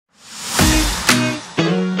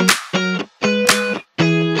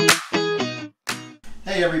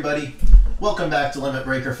Hey everybody, welcome back to Limit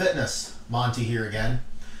Breaker Fitness. Monty here again.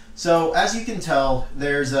 So as you can tell,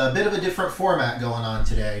 there's a bit of a different format going on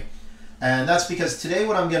today. And that's because today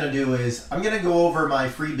what I'm going to do is I'm going to go over my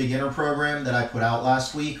free beginner program that I put out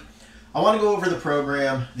last week. I want to go over the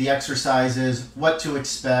program, the exercises, what to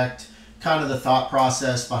expect, kind of the thought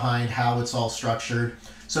process behind how it's all structured,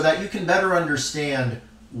 so that you can better understand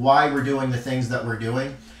why we're doing the things that we're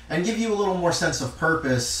doing and give you a little more sense of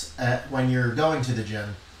purpose when you're going to the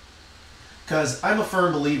gym. Because I'm a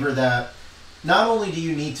firm believer that not only do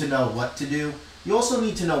you need to know what to do, you also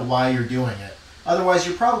need to know why you're doing it. Otherwise,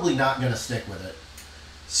 you're probably not going to stick with it.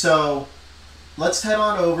 So let's head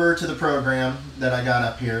on over to the program that I got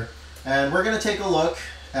up here, and we're going to take a look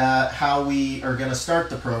at how we are going to start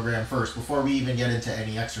the program first before we even get into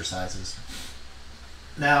any exercises.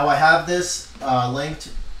 Now, I have this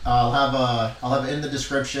linked. I'll have it in the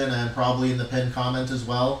description and probably in the pinned comment as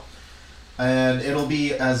well. And it'll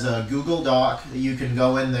be as a Google Doc. You can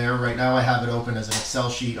go in there. Right now I have it open as an Excel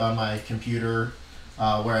sheet on my computer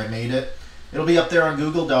where I made it. It'll be up there on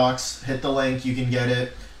Google Docs. Hit the link, you can get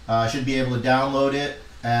it. Should be able to download it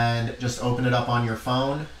and just open it up on your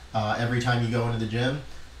phone every time you go into the gym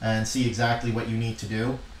and see exactly what you need to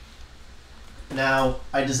do. Now,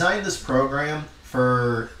 I designed this program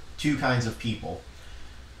for two kinds of people.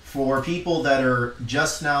 For people that are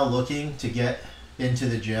just now looking to get into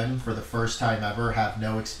the gym for the first time ever, have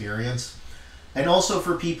no experience, and also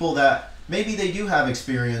for people that maybe they do have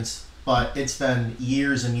experience, but it's been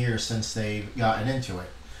years and years since they've gotten into it.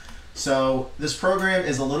 So this program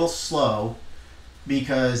is a little slow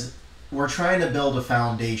because we're trying to build a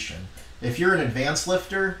foundation. If you're an advanced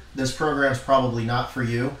lifter, this program's probably not for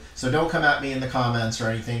you. So don't come at me in the comments or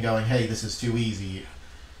anything going, hey, this is too easy.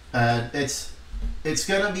 It's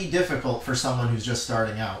going to be difficult for someone who's just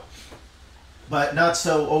starting out, but not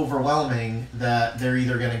so overwhelming that they're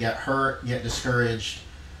either going to get hurt, get discouraged,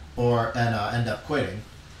 or end up quitting.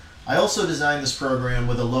 I also designed this program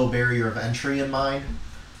with a low barrier of entry in mind.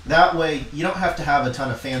 That way, you don't have to have a ton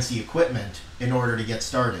of fancy equipment in order to get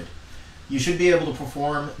started. You should be able to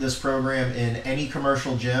perform this program in any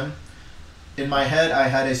commercial gym. In my head, I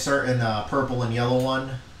had a certain purple and yellow one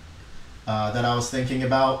that I was thinking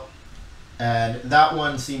about. And that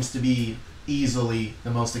one seems to be easily the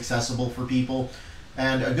most accessible for people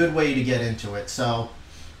and a good way to get into it. So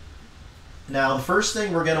now the first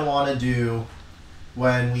thing we're going to want to do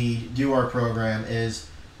when we do our program is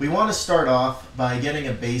we want to start off by getting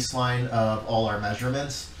a baseline of all our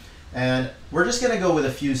measurements. And we're just going to go with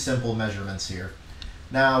a few simple measurements here.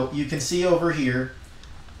 Now you can see over here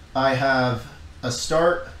I have a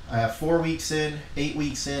start. I have 4 weeks in, 8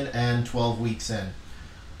 weeks in, and 12 weeks in.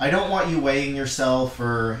 I don't want you weighing yourself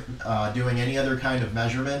or doing any other kind of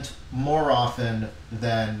measurement more often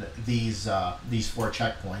than these 4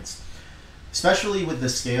 checkpoints. Especially with the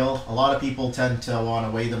scale, a lot of people tend to want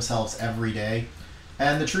to weigh themselves every day.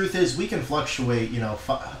 And the truth is we can fluctuate,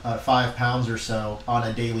 5 pounds or so on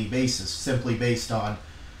a daily basis, simply based on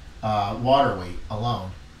water weight alone.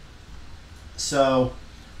 So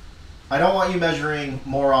I don't want you measuring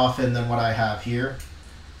more often than what I have here.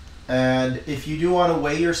 And if you do want to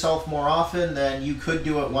weigh yourself more often, then you could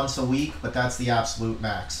do it once a week, but that's the absolute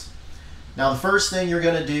max. Now, the first thing you're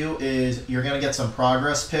going to do is you're going to get some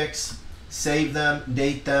progress pics, save them,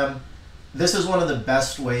 date them. This is one of the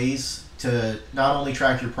best ways to not only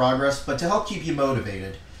track your progress, but to help keep you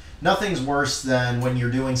motivated. Nothing's worse than when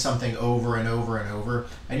you're doing something over and over and over,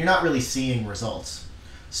 and you're not really seeing results.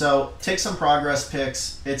 So take some progress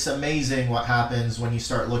pics. It's amazing what happens when you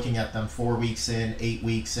start looking at them 4 weeks in, 8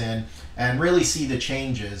 weeks in, and really see the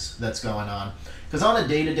changes that's going on. Because on a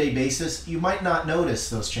day-to-day basis, you might not notice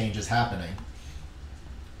those changes happening.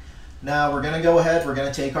 Now we're going to go ahead, we're going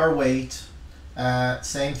to take our weight,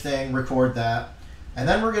 same thing, record that. And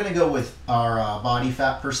then we're going to go with our body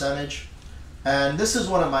fat percentage. And this is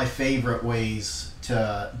one of my favorite ways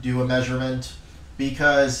to do a measurement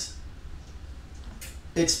because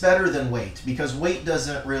it's better than weight, because weight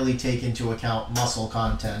doesn't really take into account muscle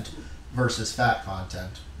content versus fat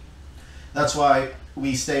content. That's why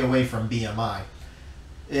we stay away from BMI.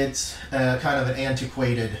 It's kind of an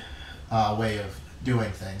antiquated way of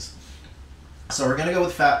doing things. So we're going to go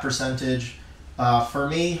with fat percentage. For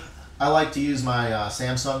me, I like to use my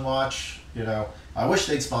Samsung watch. I wish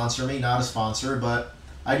they'd sponsor me, not a sponsor, but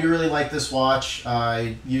I do really like this watch.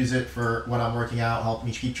 I use it for when I'm working out, help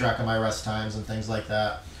me keep track of my rest times and things like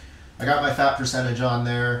that. I got my fat percentage on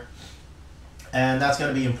there, and that's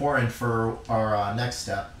going to be important for our next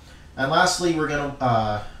step. And lastly, we're going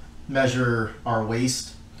to measure our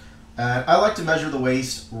waist. I like to measure the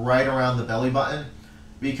waist right around the belly button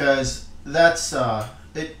because that's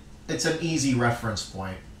it's an easy reference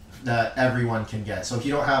point that everyone can get. So if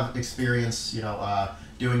you don't have experience,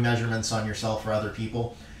 doing measurements on yourself or other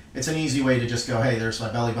people, it's an easy way to just go, hey, there's my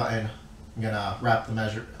belly button. I'm gonna wrap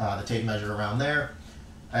the tape measure around there,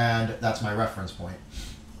 and that's my reference point.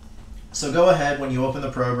 So go ahead when you open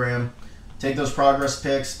the program, take those progress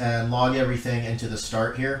pics and log everything into the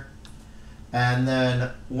start here. And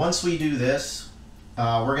then once we do this,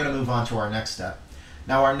 we're gonna move on to our next step.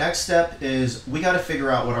 Now our next step is we gotta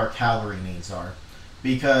figure out what our calorie needs are,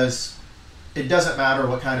 because it doesn't matter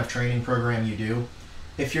what kind of training program you do.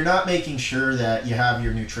 If you're not making sure that you have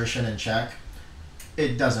your nutrition in check,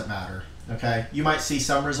 it doesn't matter, okay? You might see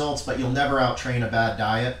some results, but you'll never out-train a bad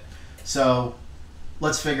diet. So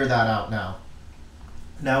let's figure that out now.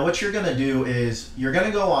 Now what you're gonna do is you're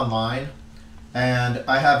gonna go online, and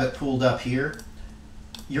I have it pulled up here.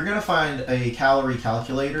 You're gonna find a calorie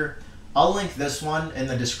calculator. I'll link this one in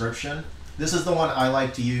the description. This is the one I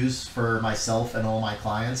like to use for myself and all my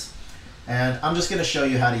clients. And I'm just gonna show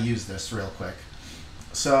you how to use this real quick.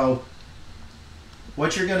 So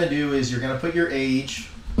what you're gonna do is you're gonna put your age.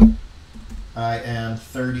 I am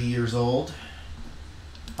 30 years old.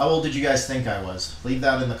 How old did you guys think I was? Leave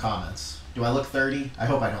that in the comments. Do I look 30? I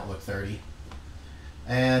hope I don't look 30.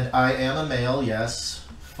 And I am a male, yes.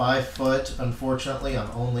 5 foot. Unfortunately,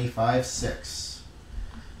 I'm only 5'6".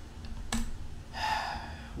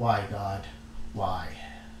 Why, God? Why?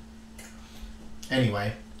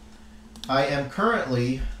 Anyway, I am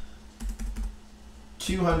currently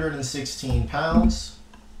 216 pounds.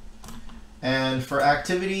 And for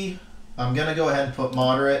activity, I'm going to go ahead and put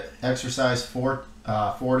moderate, exercise 4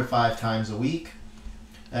 to 5 times a week.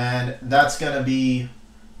 And that's going to be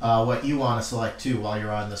what you want to select too while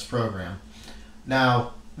you're on this program.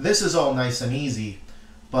 Now, this is all nice and easy,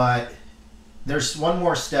 but there's one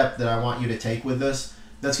more step that I want you to take with this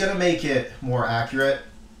that's going to make it more accurate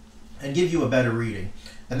and give you a better reading.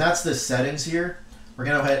 And that's the settings here. We're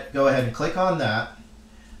going to go ahead and click on that.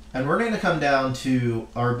 And we're going to come down to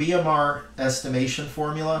our BMR estimation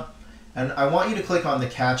formula. And I want you to click on the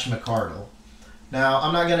Catch McArdle. Now,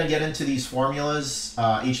 I'm not going to get into these formulas,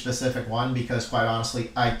 each specific one, because quite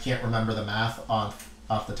honestly, I can't remember the math off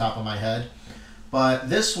the top of my head. But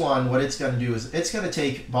this one, what it's going to do is it's going to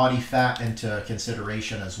take body fat into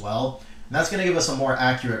consideration as well. And that's going to give us a more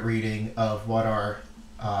accurate reading of what our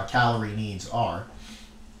calorie needs are.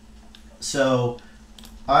 So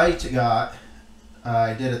I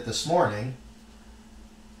did it this morning.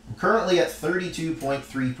 I'm currently at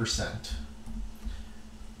 32.3%.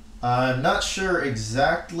 I'm not sure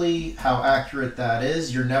exactly how accurate that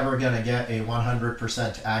is. You're never going to get a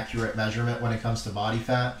 100% accurate measurement when it comes to body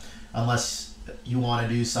fat, unless you want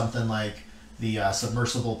to do something like the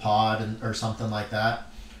submersible pod or something like that.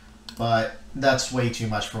 But that's way too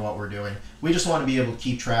much for what we're doing. We just want to be able to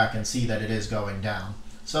keep track and see that it is going down.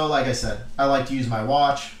 So like I said, I like to use my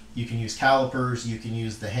watch. You can use calipers. You can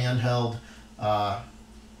use the handheld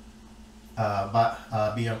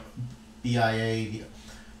BIA.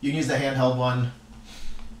 You can use the handheld one.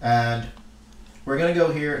 And we're going to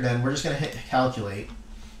go here, and then we're just going to hit calculate.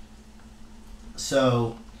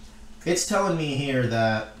 So it's telling me here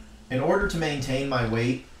that in order to maintain my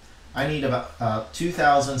weight, I need about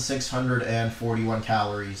 2,641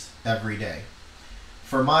 calories every day.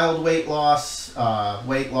 For mild weight loss,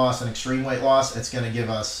 and extreme weight loss, it's going to give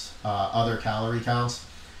us other calorie counts.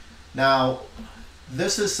 Now,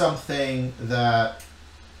 this is something that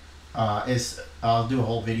I'll do a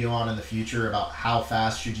whole video on in the future about how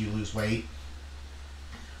fast should you lose weight.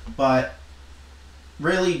 But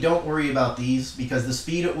really, don't worry about these, because the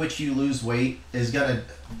speed at which you lose weight is going to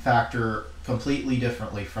factor completely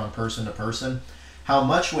differently from person to person. How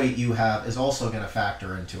much weight you have is also going to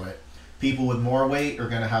factor into it. People with more weight are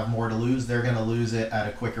going to have more to lose. They're going to lose it at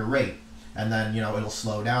a quicker rate, and then it'll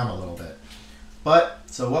slow down a little bit. But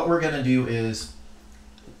so what we're going to do is,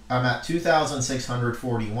 I'm at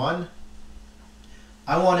 2,641.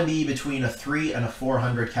 I want to be between a 300 and a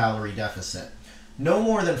 400 calorie deficit. No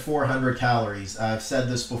more than 400 calories. I've said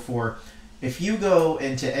this before. If you go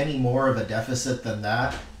into any more of a deficit than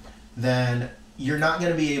that, then you're not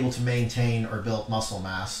going to be able to maintain or build muscle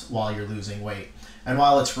mass while you're losing weight. And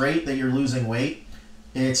while it's great that you're losing weight,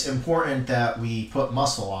 it's important that we put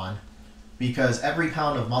muscle on, because every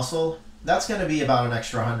pound of muscle, that's going to be about an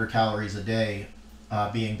extra 100 calories a day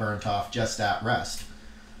being burnt off just at rest.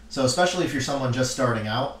 So especially if you're someone just starting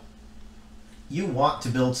out, you want to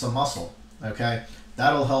build some muscle, okay?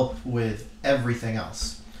 That'll help with everything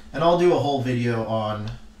else. And I'll do a whole video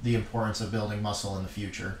on the importance of building muscle in the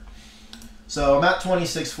future. So I'm at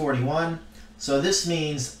 2641. So this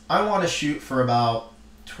means I want to shoot for about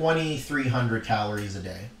 2,300 calories a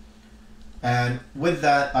day. And with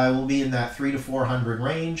that, I will be in that 300 to 400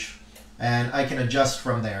 range, and I can adjust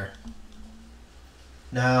from there.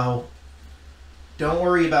 Now, don't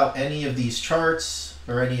worry about any of these charts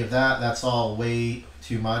or any of that. That's all way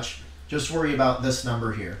too much. Just worry about this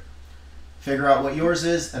number here. Figure out what yours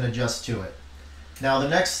is and adjust to it. Now, the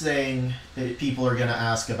next thing that people are going to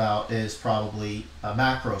ask about is probably a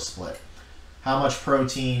macro split. How much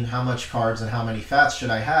protein, how much carbs, and how many fats should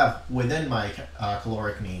I have within my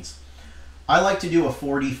caloric needs? I like to do a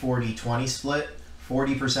 40-40-20 split,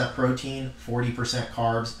 40% protein, 40%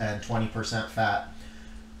 carbs, and 20% fat.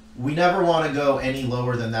 We never want to go any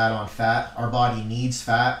lower than that on fat. Our body needs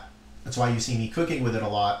fat. That's why you see me cooking with it a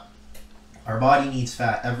lot. Our body needs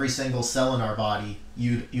fat. Every single cell in our body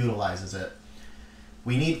utilizes it.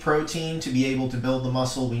 We need protein to be able to build the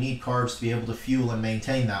muscle. We need carbs to be able to fuel and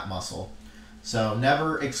maintain that muscle. So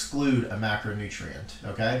never exclude a macronutrient,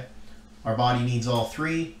 okay? Our body needs all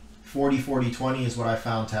three. 40-40-20 is what I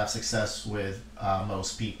found to have success with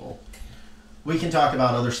most people. We can talk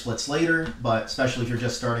about other splits later, but especially if you're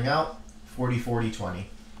just starting out, 40-40-20.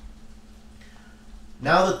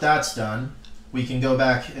 Now that that's done, we can go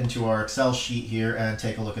back into our Excel sheet here and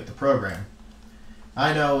take a look at the program.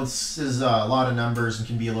 I know this is a lot of numbers and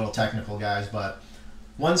can be a little technical, guys, but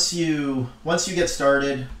once you get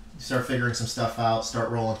started, start figuring some stuff out, start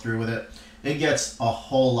rolling through with it, it gets a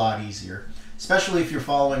whole lot easier. Especially if you're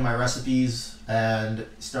following my recipes and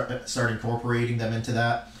start incorporating them into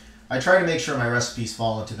that. I try to make sure my recipes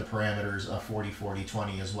fall into the parameters of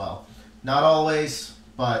 40-40-20 as well. Not always,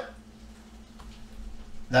 but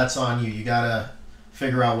that's on you. You gotta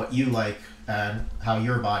figure out what you like and how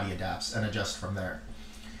your body adapts and adjust from there.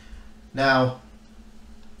 Now,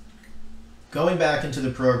 going back into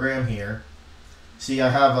the program here, see I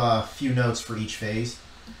have a few notes for each phase.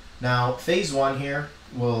 Now, phase 1 here,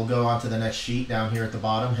 we'll go on to the next sheet down here at the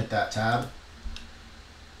bottom, hit that tab.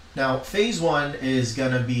 Now, phase 1 is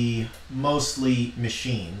going to be mostly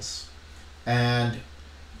machines, and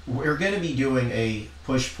we're going to be doing a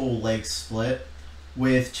push-pull leg split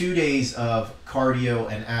with 2 days of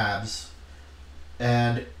cardio and abs.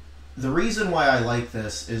 And the reason why I like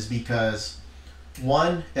this is because,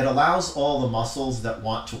 one, it allows all the muscles that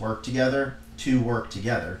want to work together to work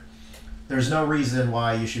together. There's no reason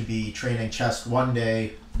why you should be training chest one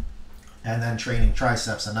day and then training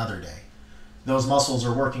triceps another day. Those muscles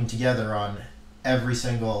are working together on every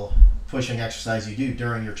single pushing exercise you do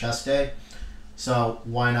during your chest day. So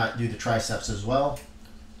why not do the triceps as well?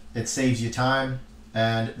 It saves you time.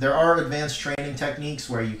 And there are advanced training techniques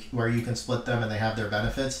where you can split them and they have their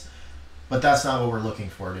benefits, but that's not what we're looking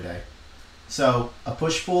for today. So a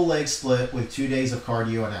push-pull leg split with 2 days of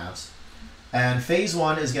cardio and abs. And phase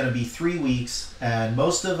 1 is going to be 3 weeks, and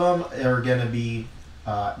most of them are going to be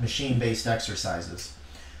machine-based exercises.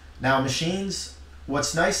 Now, machines,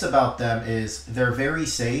 what's nice about them is they're very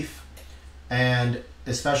safe, and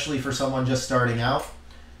especially for someone just starting out,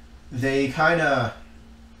 they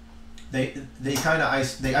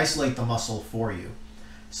isolate the muscle for you.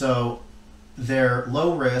 So they're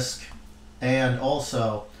low risk, and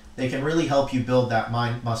also they can really help you build that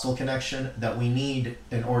mind-muscle connection that we need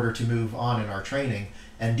in order to move on in our training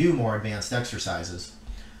and do more advanced exercises.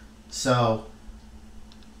 So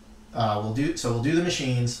we'll do the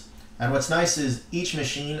machines, and what's nice is each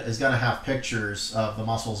machine is going to have pictures of the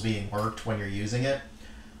muscles being worked when you're using it,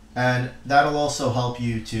 and that'll also help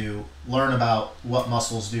you to learn about what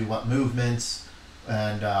muscles do what movements,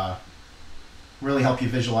 and really help you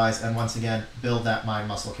visualize and once again build that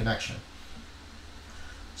mind-muscle connection.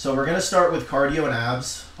 So we're going to start with cardio and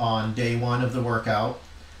abs on day 1 of the workout.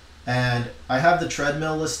 And I have the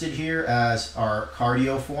treadmill listed here as our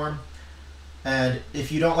cardio form. And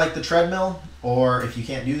if you don't like the treadmill, or if you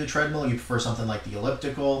can't do the treadmill, you prefer something like the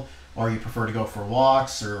elliptical, or you prefer to go for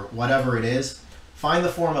walks or whatever it is, find the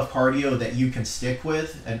form of cardio that you can stick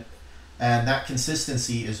with, and that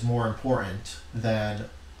consistency is more important than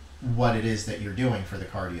what it is that you're doing for the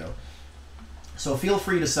cardio. So feel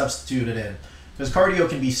free to substitute it in, because cardio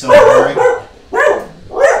can be so boring.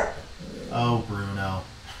 Oh, Bruno.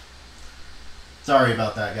 Sorry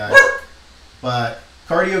about that, guys. But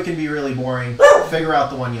cardio can be really boring. Figure out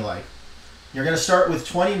the one you like. You're going to start with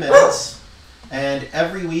 20 minutes, and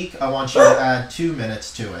every week I want you to add 2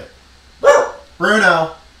 minutes to it.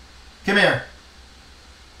 Bruno, come here.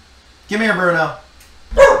 Come here, Bruno.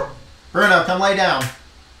 Bruno, come lay down.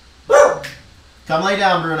 Come lay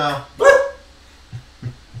down, Bruno.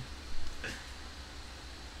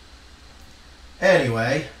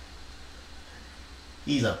 Anyway,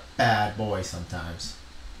 he's a bad boy sometimes.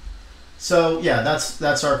 So yeah,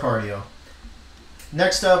 that's our cardio.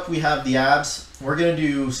 Next up, we have the abs. We're going to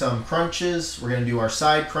do some crunches. We're going to do our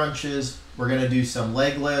side crunches. We're going to do some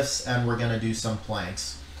leg lifts, and we're going to do some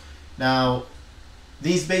planks. Now,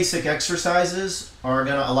 these basic exercises are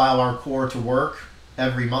going to allow our core to work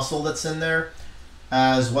every muscle that's in there,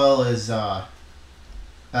 as well as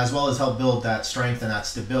help build that strength and that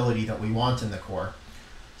stability that we want in the core.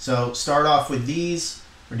 So start off with these.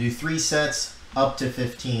 We're going to do 3 sets up to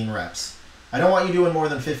 15 reps. I don't want you doing more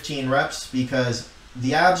than 15 reps because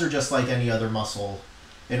the abs are just like any other muscle.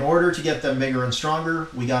 In order to get them bigger and stronger,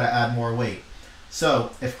 we got to add more weight.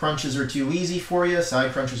 So if crunches are too easy for you,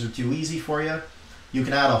 side crunches are too easy for you, you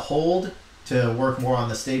can add a hold to work more on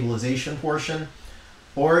the stabilization portion,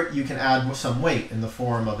 or you can add some weight in the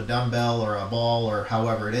form of a dumbbell or a ball or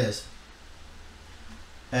however it is,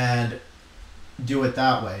 and do it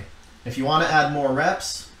that way. If you want to add more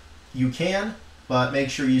reps, you can, but make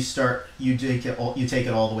sure you take it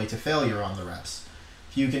all the way to failure on the reps.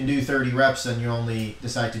 If you can do 30 reps and you only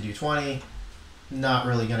decide to do 20, not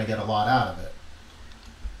really going to get a lot out of it.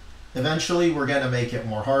 Eventually, we're going to make it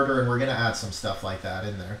more harder, and we're going to add some stuff like that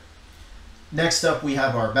in there. Next up, we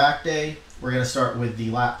have our back day. We're going to start with the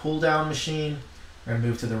lat pull-down machine. We're going to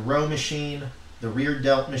move to the row machine, the rear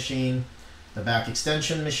delt machine, the back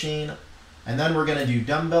extension machine, and then we're going to do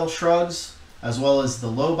dumbbell shrugs, as well as the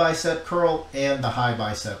low bicep curl and the high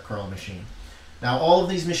bicep curl machine. Now, all of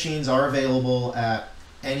these machines are available at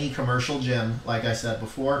any commercial gym, like I said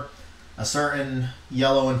before. A certain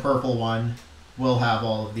yellow and purple one will have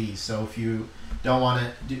all of these. So if you don't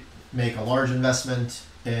want to make a large investment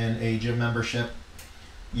in a gym membership,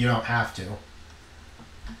 you don't have to.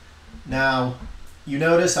 Now, you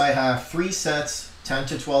notice I have 3 sets, 10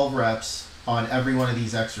 to 12 reps on every one of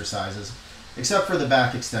these exercises, except for the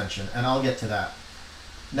back extension, and I'll get to that.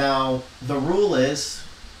 Now, the rule is,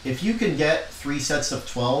 if you can get 3 sets of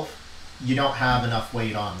 12, you don't have enough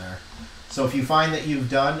weight on there. So if you find that you've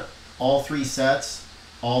done all 3 sets,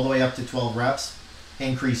 all the way up to 12 reps,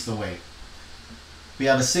 increase the weight. We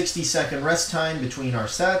have a 60-second rest time between our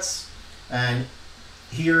sets, and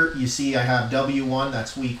here you see I have W1,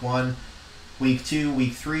 that's week 1, week 2,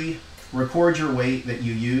 week 3. Record your weight that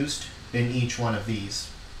you used in each one of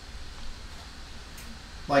these.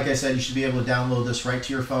 Like I said, you should be able to download this right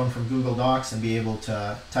to your phone from Google Docs and be able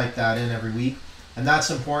to type that in every week. And that's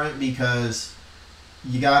important because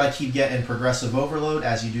you got to keep getting progressive overload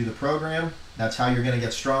as you do the program. That's how you're going to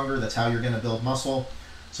get stronger. That's how you're going to build muscle.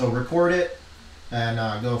 So record it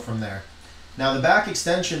and go from there. Now the back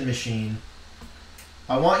extension machine,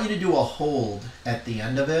 I want you to do a hold at the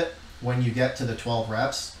end of it when you get to the 12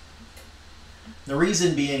 reps. The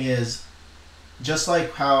reason being is, just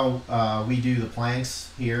like how we do the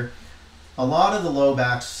planks here, a lot of the low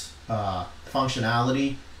back's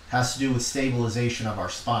functionality has to do with stabilization of our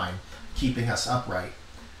spine, keeping us upright.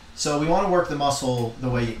 So we want to work the muscle the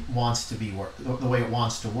way it wants to be the way it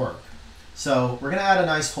wants to work. So we're going to add a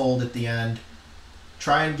nice hold at the end.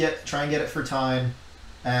 Try and get it for time,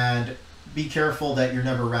 and be careful that you're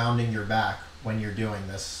never rounding your back when you're doing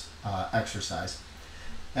this exercise.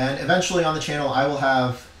 And eventually on the channel, I will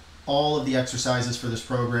have all of the exercises for this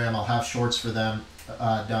program. I'll have shorts for them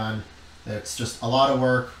done. It's just a lot of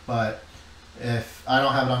work, but if I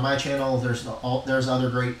don't have it on my channel, there's other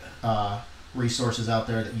great resources out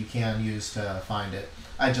there that you can use to find it.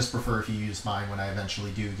 I just prefer if you use mine when I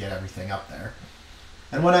eventually do get everything up there.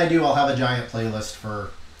 And when I do, I'll have a giant playlist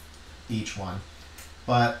for each one.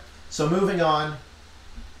 But so moving on,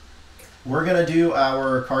 we're going to do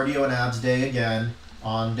our cardio and abs day again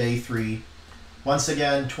on day 3. Once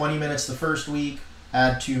again, 20 minutes the first week,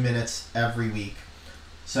 add 2 minutes every week.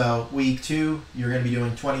 So week 2, you're going to be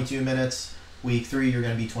doing 22 minutes. Week 3, you're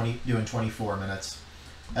going to be doing 24 minutes.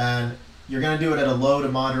 And you're going to do it at a low to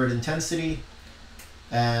moderate intensity.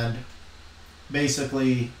 And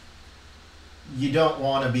basically, you don't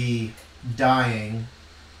want to be dying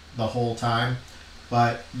the whole time,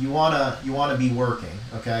 but you want to be working,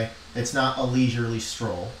 okay? It's not a leisurely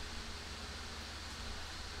stroll.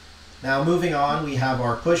 Now moving on, we have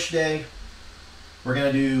our push day. We're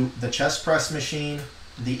going to do the chest press machine,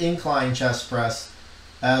 the incline chest press,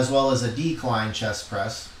 as well as a decline chest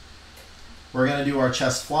press. We're going to do our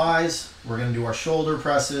chest flies, we're going to do our shoulder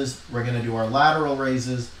presses, we're going to do our lateral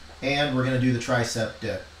raises, and we're going to do the tricep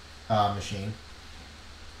dip machine.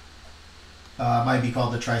 Might be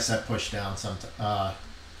called the tricep push down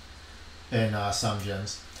in some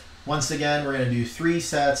gyms. Once again, we're going to do 3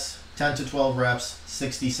 sets, 10 to 12 reps,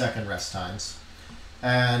 60-second rest times.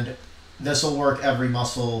 And this will work every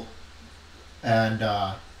muscle, and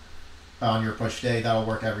on your push day, that'll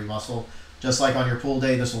work every muscle. Just like on your pull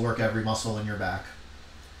day, this will work every muscle in your back.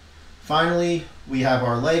 Finally, we have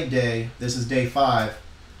our leg day. This is day 5.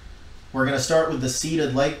 We're going to start with the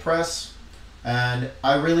seated leg press. And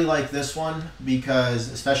I really like this one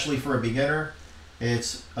because, especially for a beginner,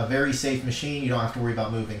 it's a very safe machine. You don't have to worry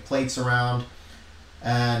about moving plates around.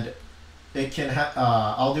 And it can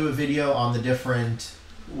I'll do a video on the different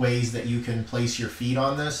ways that you can place your feet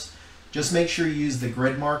on this. Just make sure you use the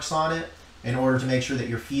grid marks on it in order to make sure that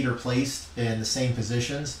your feet are placed in the same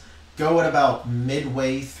positions. Go at about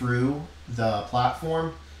midway through the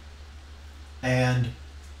platform and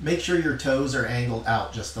make sure your toes are angled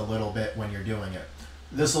out just a little bit when you're doing it.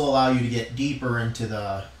 This will allow you to get deeper into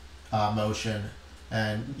the motion,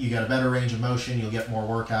 and you get a better range of motion. You'll get more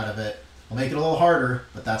work out of it. It'll make it a little harder,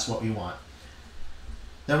 but that's what we want.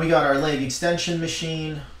 Then we got our leg extension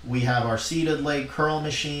machine. We have our seated leg curl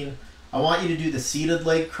machine. I want you to do the seated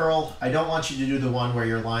leg curl. I don't want you to do the one where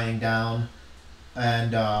you're lying down.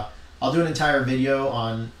 And I'll do an entire video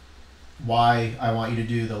on why I want you to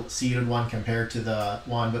do the seated one compared to the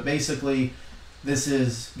one. But basically, this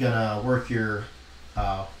is gonna work your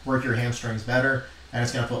hamstrings better, and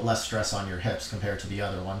it's gonna put less stress on your hips compared to the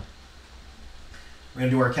other one. We're gonna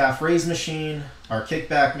do our calf raise machine, our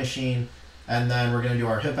kickback machine, and then we're gonna do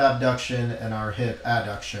our hip abduction and our hip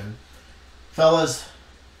adduction. Fellas,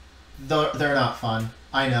 they're not fun.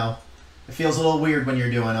 I know. It feels a little weird when you're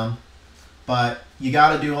doing them, but you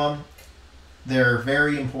gotta do them. They're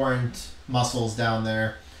very important muscles down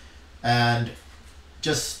there, and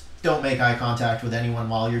just don't make eye contact with anyone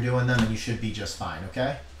while you're doing them, and you should be just fine,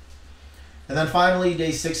 okay? And then finally,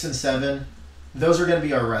 day 6 and 7, those are gonna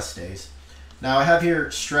be our rest days. Now I have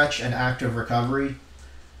here stretch and active recovery.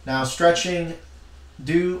 Now stretching,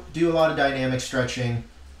 do a lot of dynamic stretching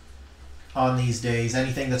on these days.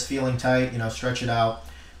 Anything that's feeling tight, stretch it out.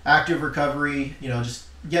 Active recovery, just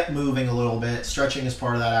get moving a little bit. Stretching is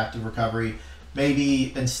part of that active recovery.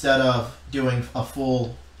 Maybe instead of doing a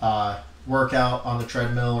full workout on the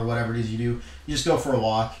treadmill or whatever it is you do, you just go for a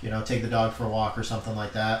walk, take the dog for a walk or something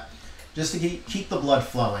like that, just to keep the blood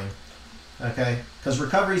flowing, okay? Because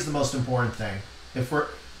recovery is the most important thing. If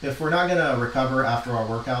we're not going to recover after our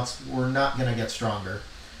workouts, we're not going to get stronger.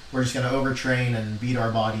 We're just going to overtrain and beat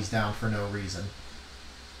our bodies down for no reason.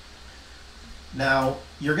 Now,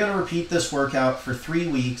 you're going to repeat this workout for 3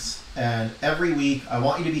 weeks, and every week I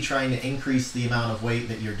want you to be trying to increase the amount of weight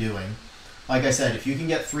that you're doing. Like I said, if you can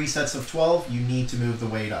get 3 sets of 12, you need to move the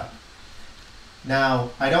weight up.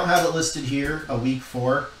 Now, I don't have it listed here, a week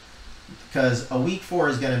 4, because a week 4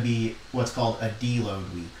 is going to be what's called a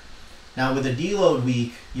deload week. Now, with a deload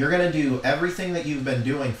week, you're going to do everything that you've been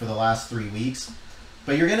doing for the last 3 weeks,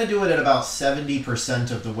 but you're going to do it at about 70%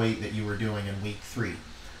 of the weight that you were doing in week 3.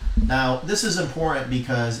 Now, this is important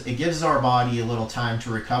because it gives our body a little time to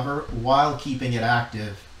recover while keeping it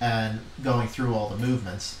active and going through all the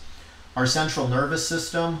movements. Our central nervous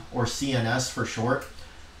system, or CNS for short,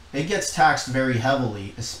 it gets taxed very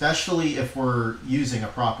heavily, especially if we're using a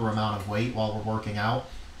proper amount of weight while we're working out.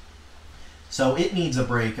 So it needs a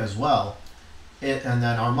break as well. And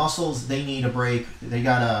then our muscles, they need a break. They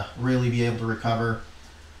gotta really be able to recover.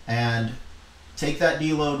 And take that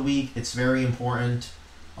deload week. It's very important.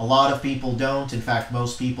 A lot of people don't. In fact,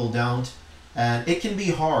 most people don't. And it can be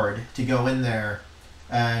hard to go in there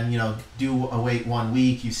and do a weight 1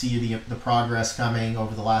 week. You see the progress coming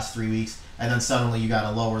over the last 3 weeks, and then suddenly you got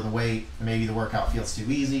to lower the weight. Maybe the workout feels too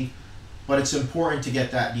easy. But it's important to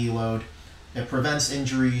get that deload. It prevents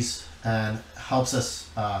injuries and helps us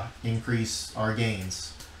increase our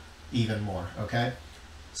gains even more, okay?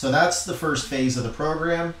 So that's the first phase of the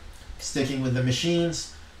program, sticking with the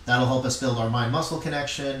machines. That'll help us build our mind-muscle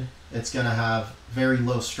connection. It's going to have very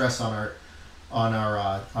low stress on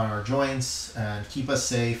our joints and keep us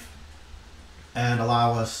safe and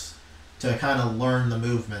allow us to kind of learn the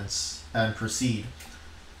movements and proceed.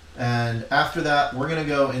 And after that, we're going to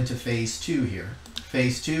go into phase 2 here.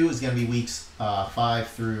 Phase 2 is going to be weeks 5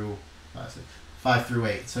 through 8.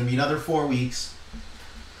 So it'll be another 4 weeks,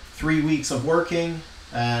 3 weeks of working,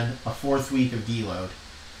 and a 4th week of deload.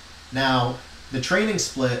 Now, the training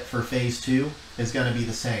split for phase 2 is going to be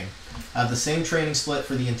the same. I have the same training split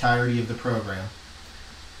for the entirety of the program.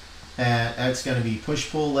 And it's going to be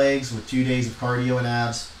push-pull legs with 2 days of cardio and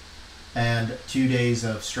abs and 2 days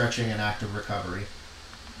of stretching and active recovery.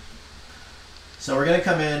 So we're going to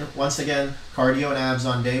come in, once again, cardio and abs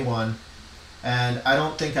on day 1. And I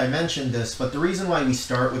don't think I mentioned this, but the reason why we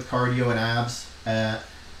start with cardio and abs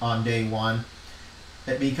on day 1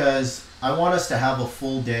 is because I want us to have a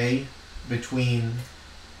full day between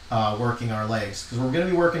working our legs, because we're going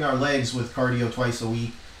to be working our legs with cardio twice a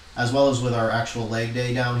week, as well as with our actual leg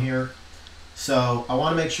day down here. So I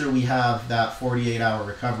want to make sure we have that 48-hour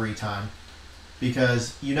recovery time,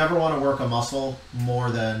 because you never want to work a muscle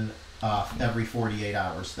more than every 48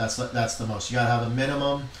 hours. That's the most. You got to have a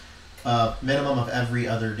minimum of every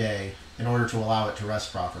other day in order to allow it to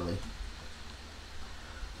rest properly.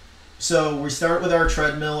 So we start with our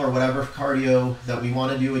treadmill or whatever cardio that we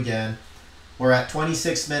want to do again. We're at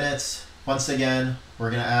 26 minutes. Once again,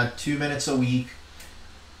 we're going to add 2 minutes a week,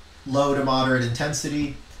 low to moderate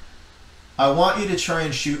intensity. I want you to try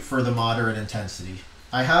and shoot for the moderate intensity.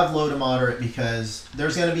 I have low to moderate because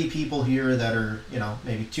there's going to be people here that are,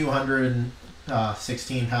 maybe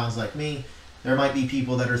 216 pounds like me. There might be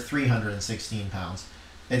people that are 316 pounds.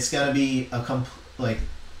 It's going to be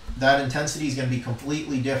that intensity is going to be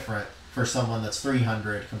completely different for someone that's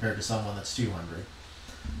 300 compared to someone that's 200.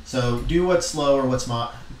 So do what's low or what's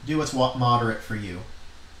moderate for you.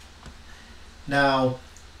 Now,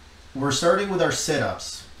 we're starting with our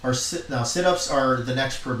sit-ups. Now, sit-ups are the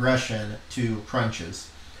next progression to crunches.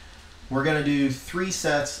 We're going to do 3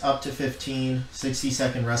 sets up to 15,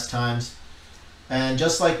 60-second rest times. And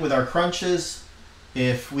just like with our crunches,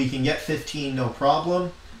 if we can get 15, no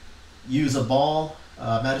problem. Use a ball,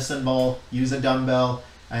 a medicine ball, use a dumbbell,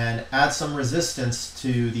 and add some resistance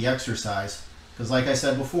to the exercise. Because like I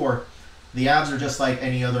said before, the abs are just like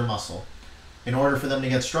any other muscle. In order for them to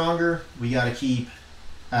get stronger, we got to keep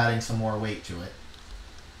adding some more weight to it.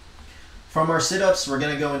 From our sit-ups, we're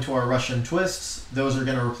going to go into our Russian twists. Those are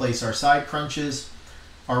going to replace our side crunches.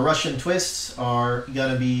 Our Russian twists are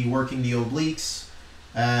going to be working the obliques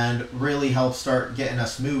and really help start getting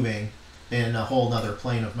us moving in a whole nother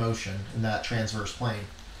plane of motion, in that transverse plane.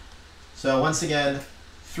 So once again,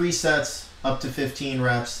 3 sets up to 15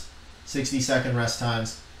 reps, 60-second rest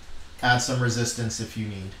times. Add some resistance if you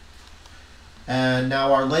need. And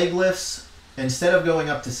now our leg lifts, instead of going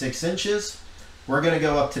up to 6 inches, we're going to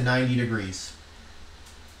go up to 90 degrees.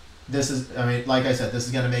 This is, like I said, this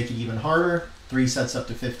is going to make it even harder. 3 sets up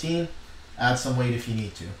to 15. Add some weight if you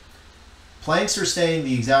need to. Planks are staying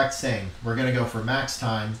the exact same. We're going to go for max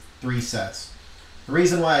time, 3 sets. The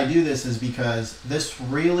reason why I do this is because this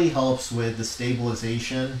really helps with the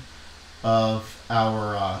stabilization of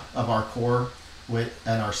our core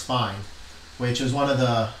and our spine, which is one of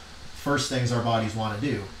the first things our bodies want to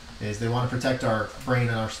do. Is they want to protect our brain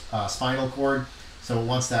and our spinal cord, so it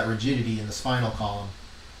wants that rigidity in the spinal column.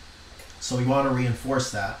 So we want to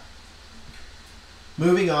reinforce that.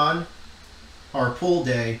 Moving on, our pull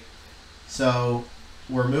day. So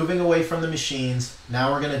we're moving away from the machines.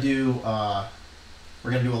 Now we're going to do a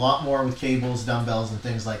lot more with cables, dumbbells, and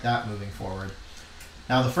things like that moving forward.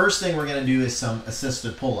 Now the first thing we're going to do is some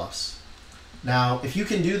assisted pull-ups. Now if you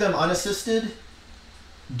can do them unassisted,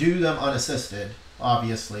 do them unassisted,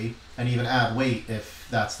 obviously, and even add weight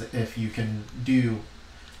if you can do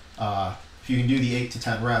the 8 to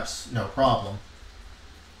 10 reps, no problem.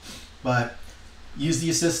 But use the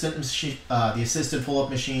assisted pull-up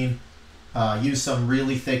machine. Use some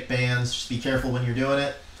really thick bands. Just be careful when you're doing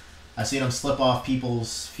it. I've seen them slip off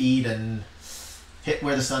people's feet and hit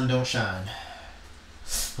where the sun don't shine.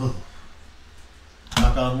 Ooh.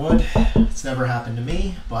 Knock on wood. It's never happened to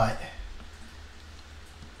me, but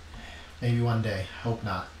maybe one day. Hope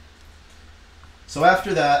not. So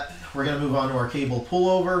after that, we're going to move on to our cable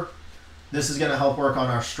pullover. This is going to help work on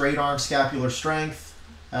our straight arm scapular strength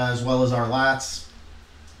as well as our lats.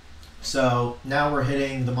 So now we're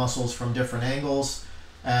hitting the muscles from different angles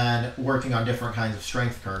and working on different kinds of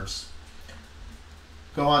strength curves.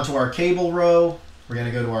 Go on to our cable row. We're going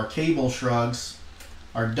to go to our cable shrugs,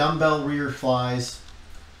 our dumbbell rear flies,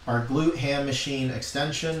 our glute ham machine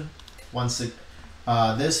extension.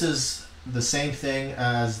 This is the same thing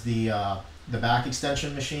as the back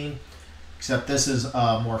extension machine, except this is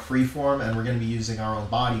more freeform, and we're going to be using our own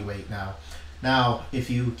body weight now. Now,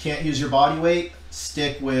 if you can't use your body weight,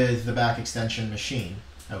 stick with the back extension machine,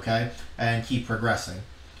 okay? And keep progressing.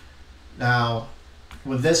 Now,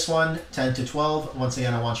 with this one, 10 to 12, once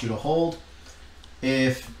again, I want you to hold.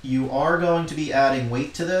 If you are going to be adding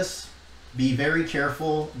weight to this, be very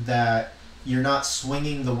careful that you're not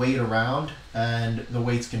swinging the weight around and the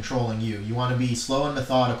weight's controlling you. You want to be slow and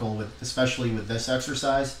methodical, especially with this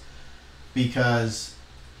exercise, because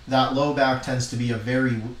that low back tends to be a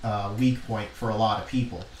very weak point for a lot of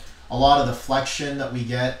people. A lot of the flexion that we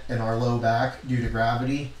get in our low back due to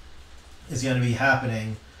gravity is going to be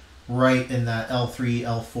happening right in that L3,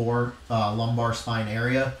 L4 lumbar spine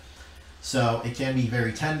area. So it can be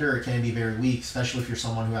very tender, it can be very weak, especially if you're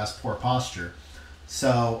someone who has poor posture.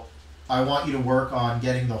 So I want you to work on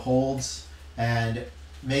getting the holds, and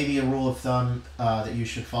maybe a rule of thumb that you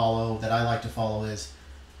should follow, that I like to follow, is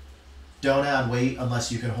don't add weight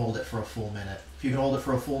unless you can hold it for a full minute. If you can hold it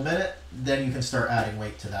for a full minute, then you can start adding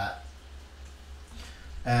weight to that.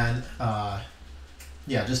 And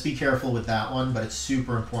yeah, just be careful with that one, but it's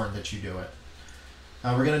super important that you do it.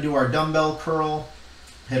 Now we're going to do our dumbbell curl,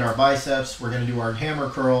 hit our biceps. We're going to do our hammer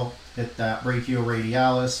curl, hit that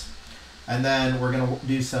brachioradialis. And then we're going to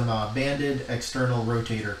do some banded external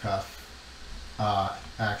rotator cuff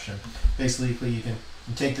action. Basically, you can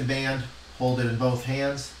take the band, hold it in both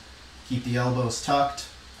hands, keep the elbows tucked,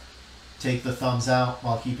 take the thumbs out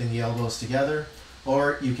while keeping the elbows together,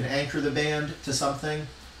 or you can anchor the band to something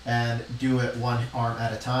and do it one arm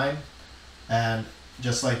at a time, and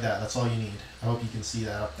just like that. That's all you need. I hope you can see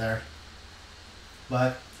that up there.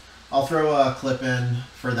 But I'll throw a clip in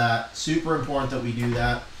for that. Super important that we do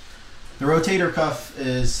that. The rotator cuff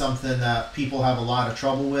is something that people have a lot of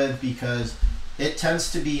trouble with because it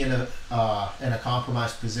tends to be in a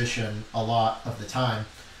compromised position a lot of the time,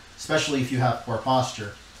 especially if you have poor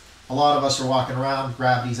posture. A lot of us are walking around,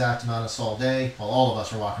 gravity's acting on us all day. Well, all of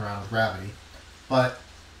us are walking around with gravity, but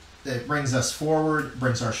it brings us forward,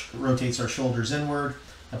 rotates our shoulders inward.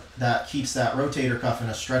 That keeps that rotator cuff in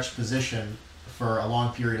a stretched position for a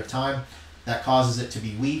long period of time. That causes it to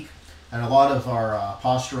be weak, and a lot of our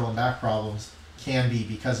postural and back problems can be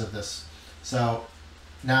because of this. So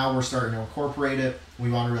now we're starting to incorporate it. We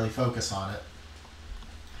want to really focus on it.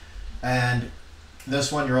 And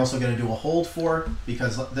this one you're also going to do a hold for,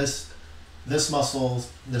 because this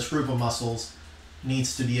group of muscles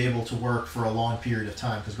needs to be able to work for a long period of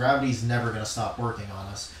time, because gravity is never going to stop working on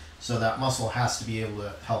us. So that muscle has to be able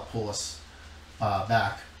to help pull us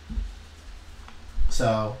back.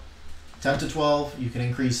 So 10 to 12, you can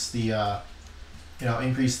increase the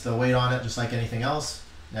increase the weight on it just like anything else,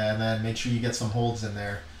 and then make sure you get some holds in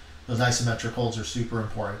there. Those isometric holds are super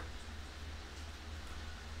important.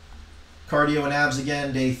 Cardio and abs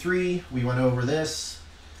again, day 3. We went over this.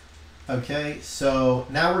 Okay, so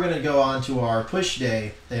now we're going to go on to our push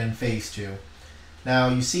day in phase 2. Now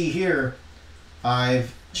you see here,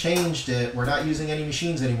 I've changed it. We're not using any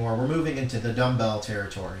machines anymore. We're moving into the dumbbell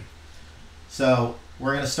territory. So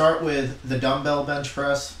we're going to start with the dumbbell bench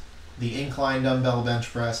press, the incline dumbbell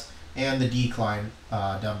bench press, and the decline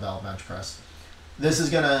dumbbell bench press. This is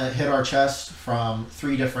going to hit our chest from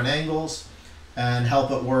 3 different angles and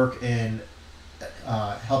help it work and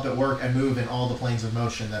move in all the planes of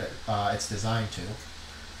motion that it's designed to.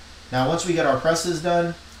 Now, once we get our presses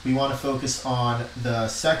done, we want to focus on the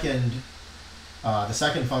second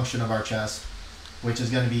function of our chest, which is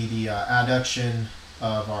going to be the adduction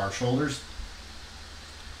of our shoulders,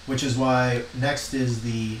 which is why next is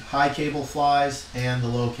the high cable flies and the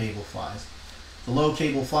low cable flies. The low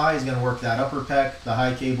cable fly is going to work that upper pec. The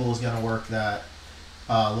high cable is going to work that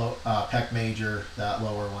pec major, that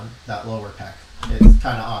lower one, that lower pec. It's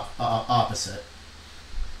kind of opposite.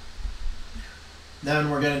 Then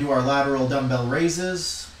we're going to do our lateral dumbbell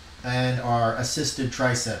raises and our assisted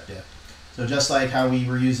tricep dip. So just like how we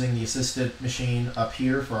were using the assisted machine up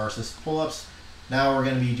here for our assisted pull-ups, now we're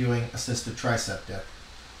going to be doing assisted tricep dip.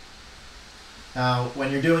 Now,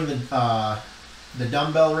 when you're doing the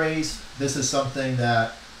dumbbell raise, this is something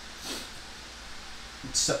that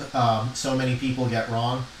so many people get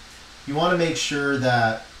wrong. You want to make sure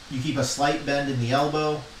that you keep a slight bend in the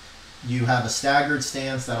elbow. You have a staggered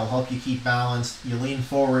stance that'll help you keep balanced. You lean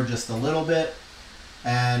forward just a little bit,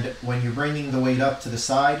 and when you're bringing the weight up to the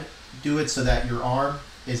side, do it so that your arm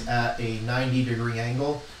is at a 90-degree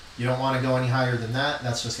angle. You don't want to go any higher than that.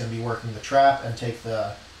 That's just going to be working the trap and take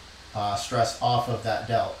the stress off of that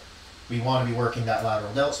delt. We want to be working that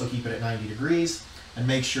lateral delt, so keep it at 90 degrees and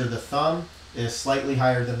make sure the thumb is slightly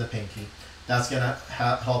higher than the pinky. That's going to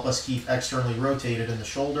help us keep externally rotated in the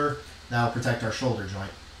shoulder. That'll protect our shoulder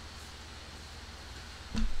joint.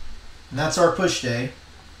 And that's our push day.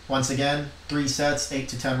 Once again, 3 sets, 8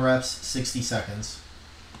 to 10 reps, 60 seconds.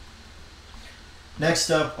 Next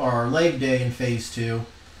up, our leg day in phase 2.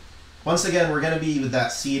 Once again, we're going to be with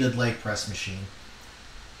that seated leg press machine.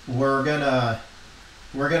 We're gonna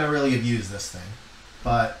really abuse this thing,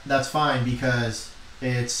 but that's fine because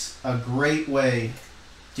it's a great way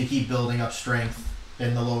to keep building up strength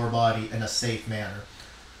in the lower body in a safe manner.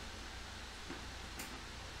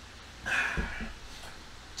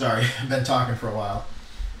 Sorry, I've been talking for a while.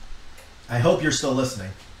 I hope you're still listening.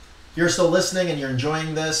 If you're still listening and you're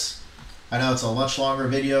enjoying this, I know it's a much longer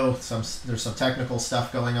video. There's some technical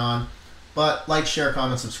stuff going on, but like, share,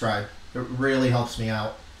 comment, subscribe. It really helps me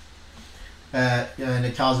out. And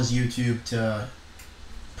it causes YouTube to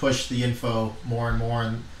push the info more and more,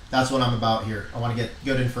 and that's what I'm about here. I want to get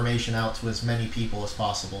good information out to as many people as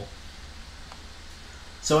possible.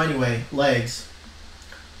 So anyway, legs.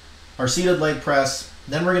 our seated leg press.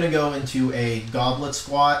 Then we're going to go into a goblet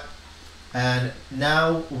squat. And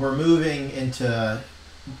now we're moving into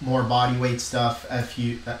more body weight stuff, if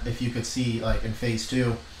you could see, like in phase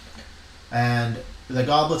 2. And the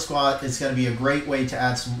goblet squat is going to be a great way to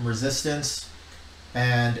add some resistance.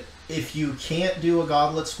 And if you can't do a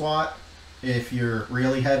goblet squat, if you're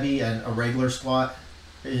really heavy and a regular squat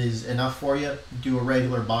is enough for you, do a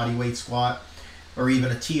regular body weight squat, or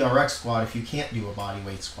even a TRX squat if you can't do a body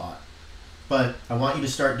weight squat. But I want you to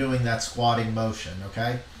start doing that squatting motion,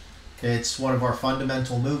 okay? It's one of our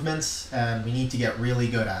fundamental movements and we need to get really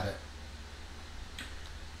good at it.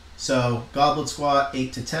 So goblet squat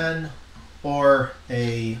 8 to 10, or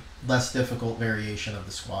a less difficult variation of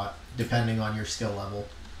the squat, depending on your skill level.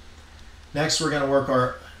 Next, we're going to work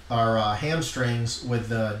our hamstrings with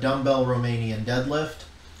the dumbbell Romanian deadlift.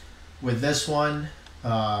 With this one,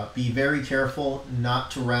 be very careful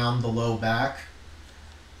not to round the low back.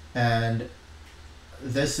 And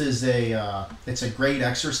this is it's a great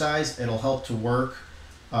exercise. It'll help to work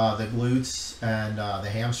the glutes and the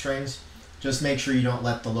hamstrings. Just make sure you don't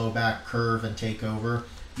let the low back curve and take over.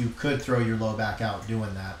 You could throw your low back out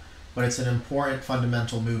doing that, but it's an important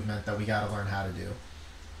fundamental movement that we got to learn how to do.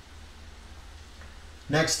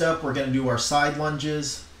 Next up, we're going to do our side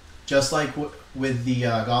lunges. Just like with the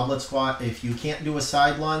goblet squat, if you can't do a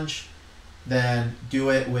side lunge, then do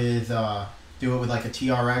it with like a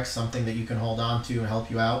TRX, something that you can hold on to and help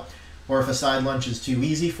you out. Or if a side lunge is too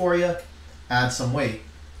easy for you, add some weight.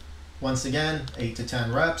 Once again, 8 to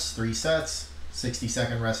 10 reps, 3 sets,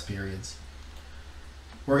 60-second rest periods.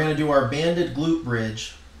 We're going to do our banded glute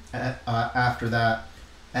bridge after that.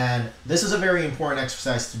 And this is a very important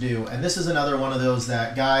exercise to do. And this is another one of those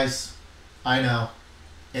that, guys, I know,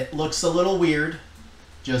 it looks a little weird.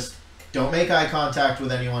 Just don't make eye contact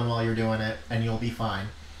with anyone while you're doing it and you'll be fine.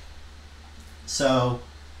 So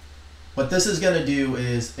what this is going to do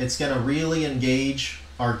is it's going to really engage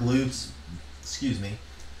our glutes. Excuse me.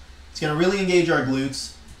 It's going to really engage our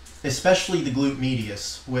glutes, especially the glute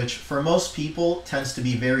medius, which for most people tends to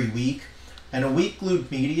be very weak. And a weak glute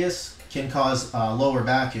medius can cause lower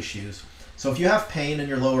back issues. So if you have pain in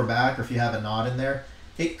your lower back, or if you have a knot in there,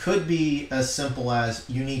 it could be as simple as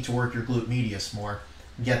you need to work your glute medius more,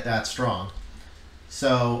 get that strong.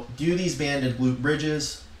 So do these banded glute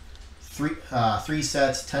bridges, three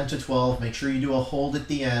sets, 10 to 12. Make sure you do a hold at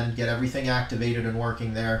the end, get everything activated and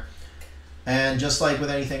working there. And just like with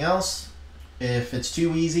anything else, if it's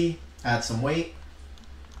too easy, add some weight,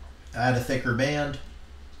 add a thicker band.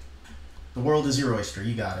 The world is your oyster,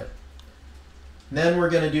 you got it. Then we're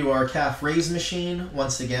going to do our calf raise machine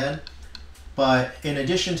once again. But in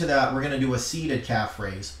addition to that, we're going to do a seated calf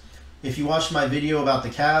raise. If you watched my video about the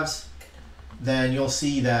calves, then you'll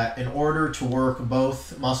see that in order to work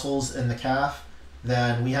both muscles in the calf,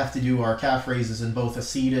 then we have to do our calf raises in both a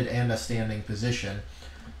seated and a standing position,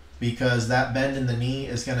 because that bend in the knee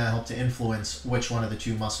is going to help to influence which one of the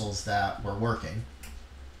two muscles that we're working.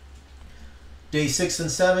 Day 6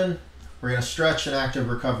 and 7, we're going to stretch and active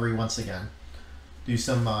recovery once again. Do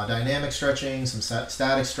some dynamic stretching, some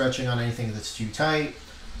static stretching on anything that's too tight,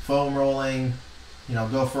 foam rolling,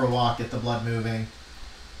 go for a walk, get the blood moving.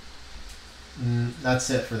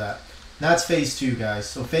 That's it for that. That's phase 2, guys.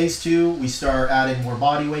 So phase 2, we start adding more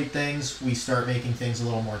body weight things. We start making things a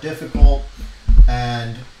little more difficult.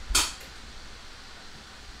 And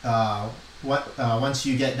once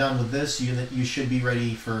you get done with this, you should be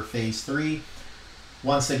ready for phase 3.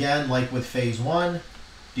 Once again, like with phase 1,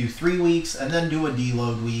 do 3 weeks and then do a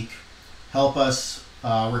deload week. Help us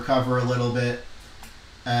recover a little bit,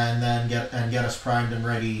 and then get us primed and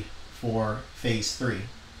ready for phase 3.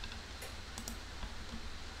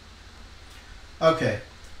 Okay,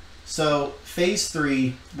 so phase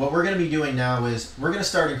 3, what we're going to be doing now is we're going to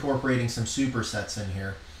start incorporating some supersets in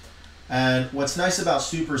here. And what's nice about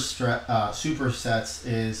supersets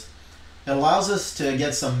is it allows us to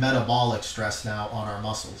get some metabolic stress now on our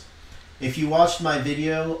muscles. If you watched my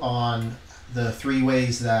video on the 3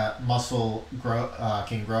 ways that muscle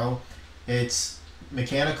can grow, it's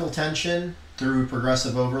mechanical tension through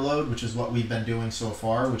progressive overload, which is what we've been doing so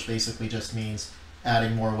far, which basically just means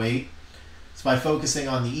adding more weight. It's by focusing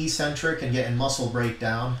on the eccentric and getting muscle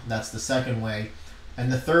breakdown. That's the second way.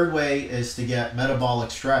 And the third way is to get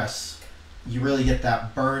metabolic stress. You really get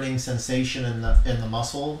that burning sensation in the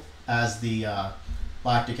muscle as the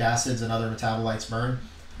lactic acids and other metabolites burn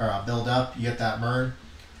or build up. You get that burn.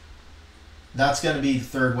 That's going to be the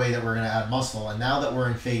third way that we're going to add muscle. And now that we're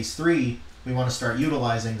in phase 3, we want to start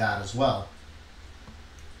utilizing that as well.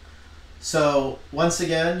 So once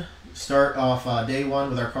again, start off day 1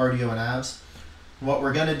 with our cardio and abs. what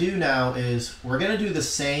we're going to do now is we're going to do the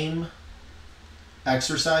same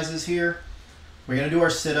exercises here. We're going to do our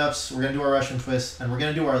sit-ups, we're going to do our Russian twists, and we're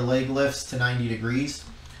going to do our leg lifts to 90 degrees.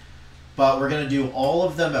 But we're going to do all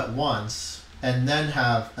of them at once and then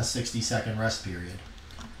have a 60-second rest period.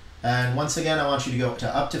 And once again, I want you to go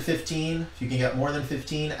to up to 15. If you can get more than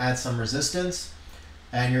 15, add some resistance.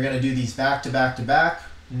 And you're going to do these back to back to back.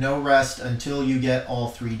 No rest until you get all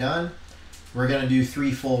 3 done. We're going to do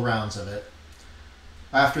 3 full rounds of it.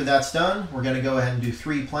 After that's done, we're going to go ahead and do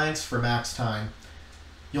 3 planks for max time.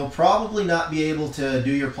 You'll probably not be able to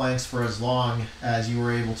do your planks for as long as you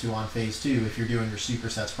were able to on phase 2 if you're doing your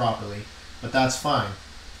supersets properly, but that's fine.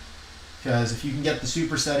 Because if you can get the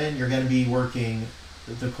superset in, you're going to be working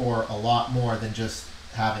the core a lot more than just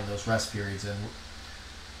having those rest periods in.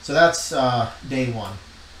 So that's day 1.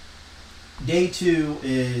 Day 2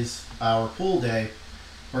 is our pull day.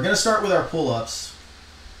 We're going to start with our pull-ups,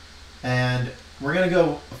 and we're going to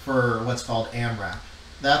go for what's called AMRAP.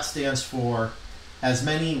 That stands for as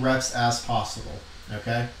many reps as possible,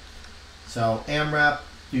 okay? So AMRAP,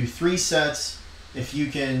 do 3 sets. If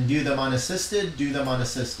you can do them unassisted, do them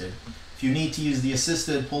unassisted. If you need to use the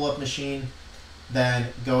assisted pull-up machine,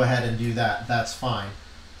 then go ahead and do that. That's fine.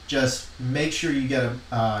 Just make sure you get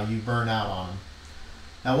you burn out on them.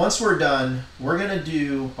 Now once we're done, we're gonna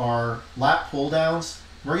do our lat pull downs.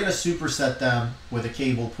 We're gonna superset them with a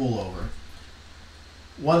cable pullover.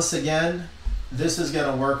 Once again, this is going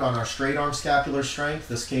to work on our straight arm scapular strength,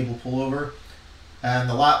 this cable pullover, and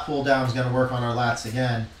the lat pull down is going to work on our lats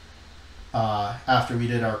again after we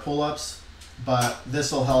did our pull-ups, but this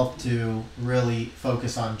will help to really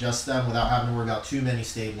focus on just them without having to worry about too many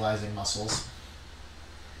stabilizing muscles.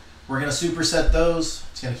 We're going to superset those.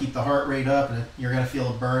 It's going to keep the heart rate up, and you're going to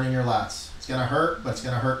feel a burn in your lats. It's going to hurt, but it's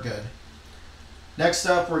going to hurt good. Next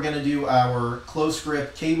up, we're going to do our close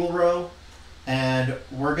grip cable row. And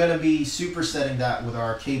we're going to be supersetting that with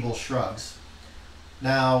our cable shrugs.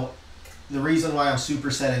 Now, the reason why I'm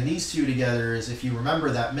supersetting these 2 together is if you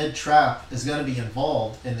remember that mid-trap is going to be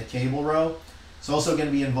involved in the cable row. It's also going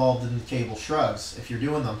to be involved in the cable shrugs if you're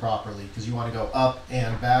doing them properly, because you want to go up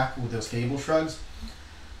and back with those cable shrugs.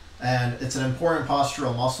 And it's an important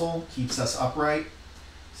postural muscle, keeps us upright.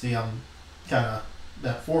 See, I'm kind of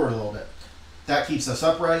bent forward a little bit. That keeps us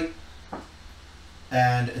upright.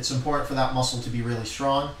 And it's important for that muscle to be really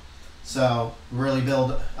strong. So really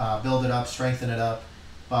build it up, strengthen it up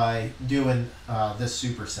by doing this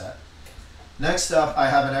superset. Next up, I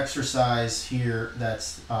have an exercise here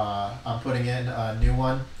that's I'm putting in a new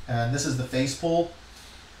one, and this is the face pull.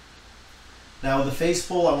 Now with the face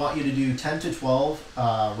pull, I want you to do 10 to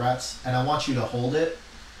 12 reps, and I want you to hold it.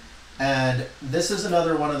 And this is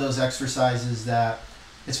another one of those exercises that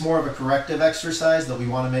it's more of a corrective exercise that we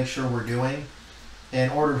want to make sure we're doing in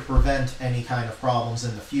order to prevent any kind of problems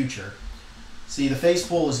in the future. See, the face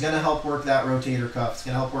pull is going to help work that rotator cuff, it's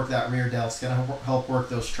going to help work that rear delt, it's going to help work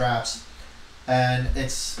those traps, and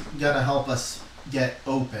it's going to help us get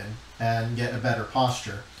open and get a better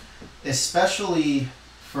posture. Especially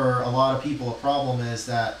for a lot of people, a problem is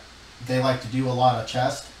that they like to do a lot of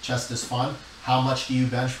chest. Chest is fun. How much do you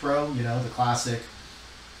bench, bro? You know, the classic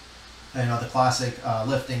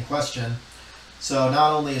lifting question. So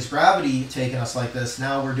not only is gravity taking us like this,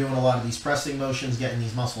 now we're doing a lot of these pressing motions, getting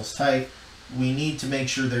these muscles tight. We need to make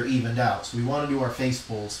sure they're evened out. So we want to do our face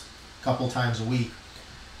pulls a couple times a week.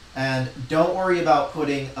 And don't worry about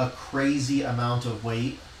putting a crazy amount of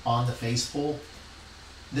weight on the face pull.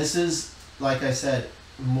 This is, like I said,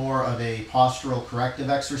 more of a postural corrective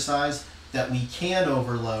exercise that we can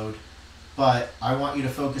overload, but I want you to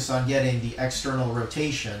focus on getting the external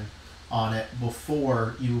rotation on it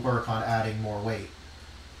before you work on adding more weight.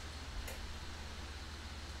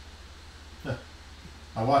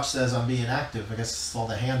 My watch says I'm being active. I guess it's all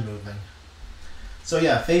the hand moving. So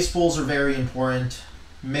yeah, face pulls are very important.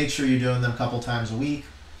 Make sure you're doing them a couple times a week.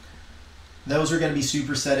 Those are going to be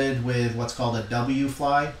supersetted with what's called a W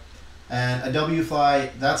fly. And a W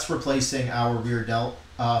fly, that's replacing our rear delt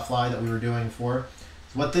fly that we were doing before.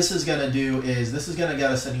 What this is going to do is this is going to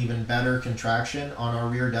get us an even better contraction on our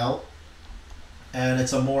rear delt, and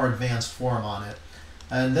it's a more advanced form on it.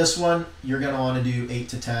 And this one, you're going to want to do 8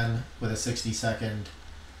 to 10 with a 60-second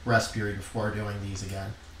rest period before doing these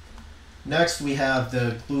again. Next, we have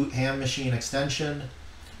the glute ham machine extension.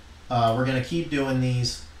 We're going to keep doing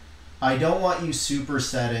these. I don't want you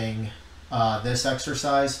supersetting this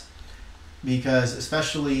exercise, because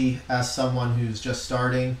especially as someone who's just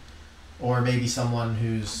starting, or maybe someone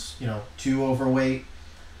who's, you know, too overweight,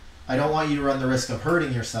 I don't want you to run the risk of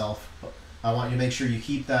hurting yourself. I want you to make sure you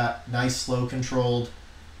keep that nice, slow, controlled,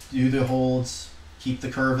 do the holds, Keep the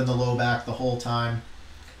curve in the low back the whole time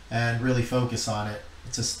and really focus on it.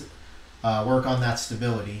 It's work on that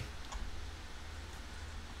stability.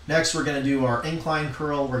 Next, we're going to do our incline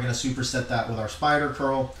curl. We're going to superset that with our spider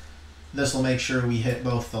curl. This will make sure we hit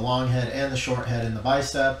both the long head and the short head in the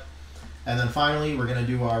bicep. And then finally, we're going to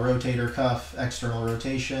do our rotator cuff external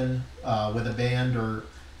rotation with a band, or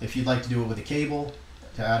if you'd like to do it with a cable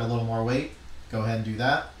to add a little more weight, go ahead and do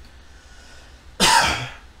that.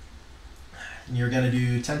 And you're going to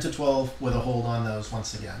do 10 to 12 with a hold on those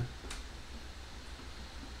once again.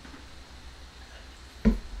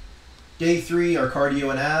 Day 3, our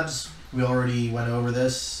cardio and abs. We already went over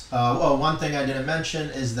this. Oh, one thing I didn't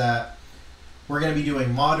mention is that we're going to be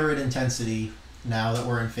doing moderate intensity now that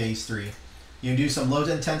we're in phase 3. You can do some low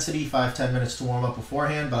intensity, 5-10 minutes to warm up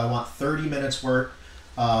beforehand, but I want 30 minutes worth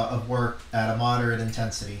of work at a moderate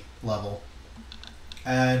intensity level.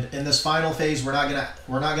 And in this final phase, we're not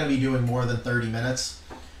gonna be doing more than 30 minutes,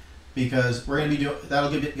 because we're gonna be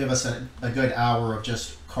that'll give us a good hour of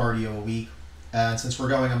just cardio a week. And since we're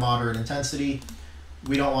going a moderate intensity,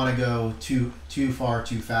 we don't want to go too far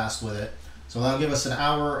too fast with it. So that'll give us an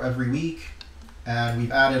hour every week, and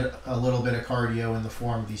we've added a little bit of cardio in the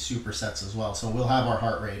form of these supersets as well. So we'll have our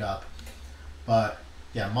heart rate up. But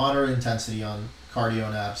yeah, moderate intensity on cardio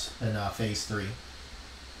and abs in phase 3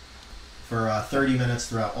 for 30 minutes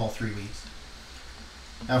throughout all 3 weeks.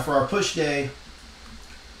 Now for our push day,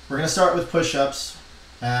 we're going to start with push-ups,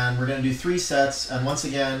 and we're going to do 3 sets, and once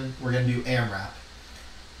again, we're going to do AMRAP,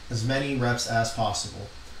 as many reps as possible,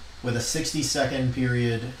 with a 60-second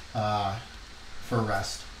period for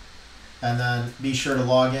rest. And then be sure to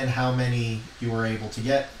log in how many you were able to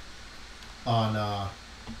get on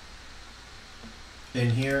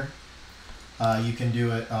in here. You can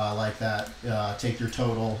do it like that. Take your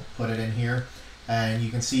total, put it in here, and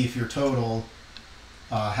you can see if your total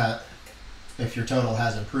has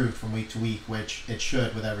improved from week to week, which it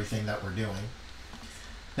should with everything that we're doing.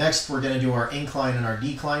 Next, we're going to do our incline and our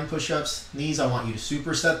decline push-ups. These, I want you to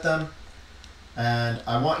superset them, and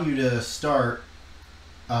I want you to start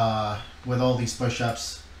with all these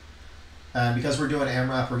push-ups. And because we're doing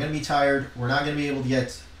AMRAP, we're going to be tired. We're not going to be able to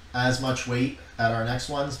get as much weight at our next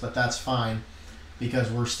ones, but that's fine,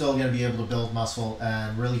 because we're still going to be able to build muscle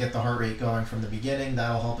and really get the heart rate going from the beginning.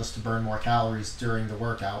 That'll help us to burn more calories during the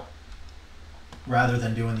workout rather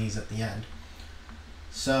than doing these at the end.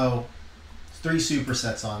 So 3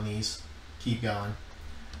 supersets on these. Keep going.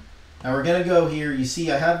 Now we're going to go here. You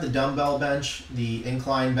see I have the dumbbell bench, the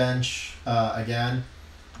incline bench again,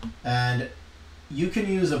 and you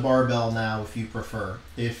can use a barbell now if you prefer.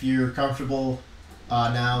 If you're comfortable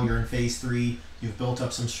now, you're in phase 3, you've built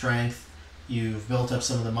up some strength, you've built up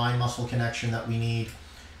some of the mind-muscle connection that we need.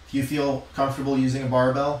 If you feel comfortable using a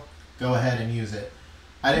barbell, go ahead and use it.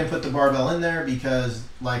 I didn't put the barbell in there because,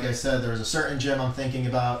 like I said, there's a certain gym I'm thinking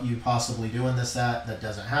about you possibly doing this at that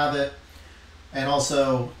doesn't have it. And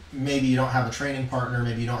also, maybe you don't have a training partner,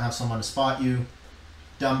 maybe you don't have someone to spot you.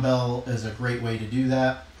 Dumbbell is a great way to do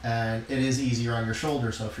that, and it is easier on your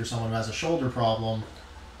shoulder. So if you're someone who has a shoulder problem,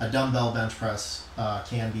 a dumbbell bench press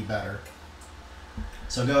can be better.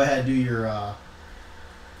 So go ahead, do your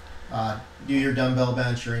dumbbell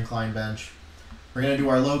bench, your incline bench. We're going to do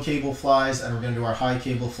our low cable flies, and we're going to do our high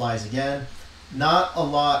cable flies again. Not a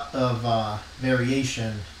lot of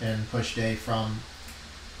variation in push day from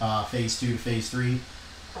phase 2 to phase 3,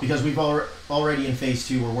 because we've already in phase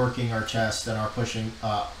 2 we're working our chest and our pushing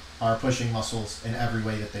muscles in every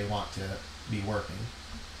way that they want to be working.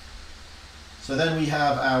 So then we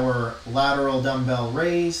have our lateral dumbbell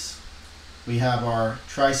raise, we have our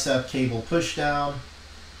tricep cable push down,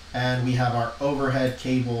 and we have our overhead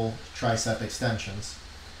cable tricep extensions.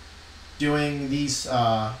 Doing these,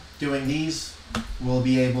 we'll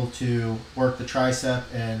be able to work the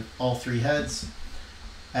tricep in all 3 heads.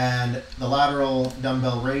 And the lateral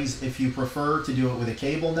dumbbell raise, if you prefer to do it with a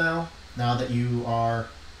cable now that you are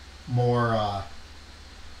more,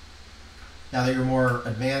 now that you're more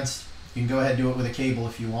advanced, you can go ahead and do it with a cable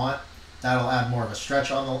if you want. That'll add more of a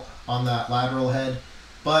stretch on that lateral head.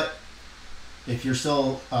 But if you're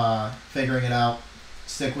still figuring it out,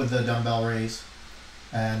 stick with the dumbbell raise,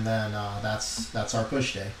 and then that's our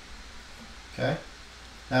push day. Okay.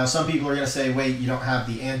 Now some people are going to say, wait, you don't have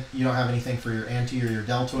anything for your anterior, your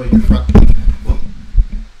deltoid,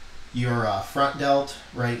 your front delt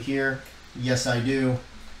right here. Yes, I do.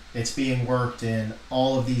 It's being worked in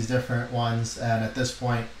all of these different ones, and at this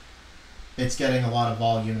point, it's getting a lot of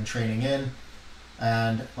volume and training in.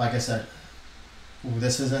 And like I said,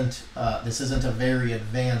 this isn't a very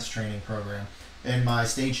advanced training program. In my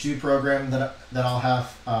stage 2 program that I'll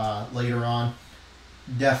have later on,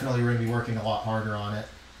 definitely we're going to be working a lot harder on it.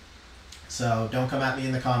 So don't come at me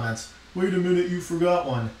in the comments, wait a minute, you forgot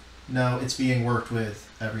one. No, it's being worked with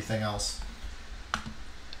everything else.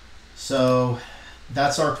 So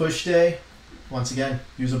that's our push day. Once again,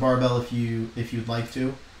 use a barbell if you'd like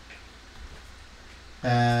to.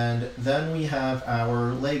 And then we have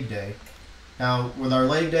our leg day. Now with our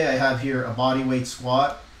leg day, I have here a body weight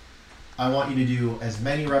squat. I want you to do as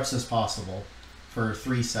many reps as possible for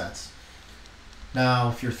 3 sets. Now,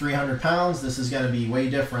 if you're 300 pounds, this is going to be way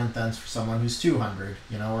different than for someone who's 200,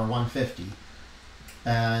 you know, or 150.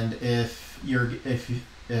 And if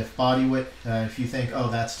body weight, if you think, oh,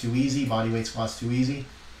 that's too easy, body weight squat's too easy,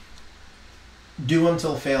 do them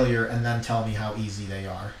till failure and then tell me how easy they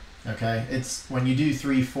are. Okay, it's when you do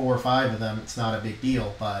 3, 4, 5 of them, it's not a big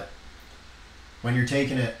deal, but when you're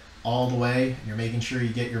taking it all the way, you're making sure you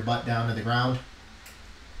get your butt down to the ground,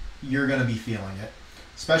 you're going to be feeling it.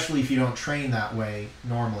 Especially if you don't train that way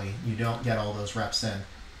normally, you don't get all those reps in.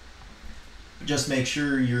 Just make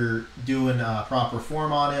sure you're doing proper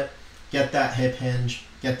form on it, get that hip hinge,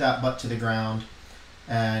 get that butt to the ground,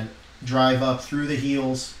 and drive up through the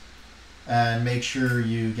heels, and make sure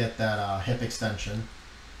you get that hip extension.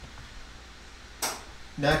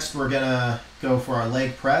 Next, we're going to go for our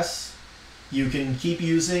leg press. You can keep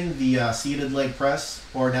using the seated leg press,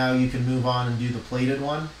 or now you can move on and do the plated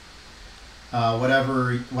one.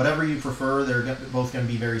 Whatever you prefer, they're both going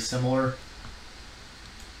to be very similar.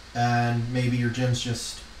 And maybe your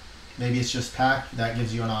gym's maybe it's just packed. That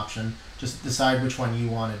gives you an option. Just decide which one you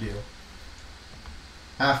want to do.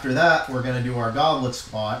 After that, we're going to do our goblet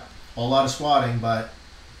squat. A lot of squatting, but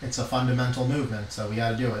it's a fundamental movement, so we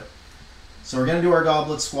got to do it. So we're going to do our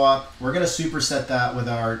goblet squat. We're going to superset that with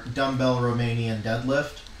our dumbbell Romanian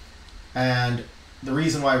deadlift. And the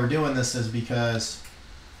reason why we're doing this is because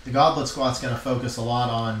the goblet squat's going to focus a lot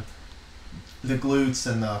on the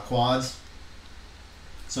glutes and the quads.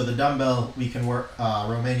 So the dumbbell, we can work,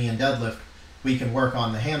 Romanian deadlift, we can work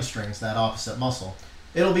on the hamstrings, that opposite muscle.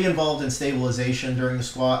 It'll be involved in stabilization during the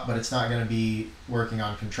squat, but it's not going to be working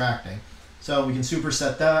on contracting. So we can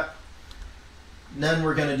superset that. And then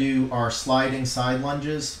we're going to do our sliding side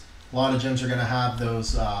lunges. A lot of gyms are going to have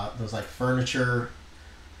those like furniture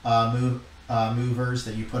movers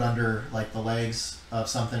that you put under like the legs of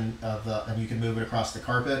something and you can move it across the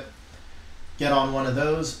carpet. Get on one of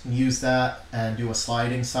those and use that and do a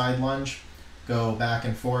sliding side lunge. Go back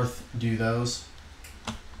and forth, do those.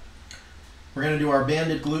 We're going to do our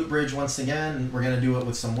banded glute bridge once again. We're going to do it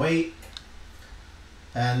with some weight.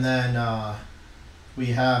 And then we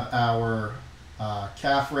have our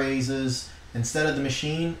calf raises. Instead of the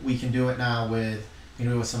machine, we can do it now with,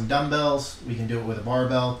 some dumbbells. We can do it with a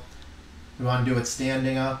barbell. We want to do it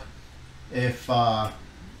standing up. If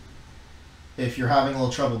you're having a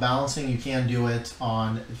little trouble balancing, you can do it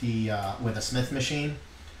on the with a Smith machine.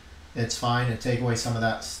 It's fine. It take away some of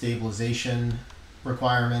that stabilization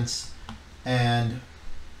requirements and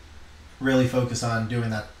really focus on doing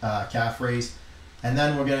that calf raise. And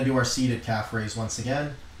then we're going to do our seated calf raise once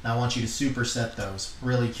again. Now I want you to superset those,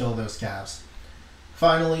 really kill those calves.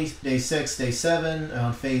 Finally, day 6, day 7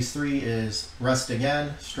 on phase 3 is rest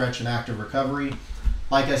again, stretch and active recovery.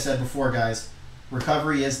 Like I said before, guys,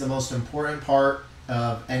 recovery is the most important part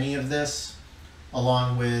of any of this,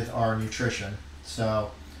 along with our nutrition. So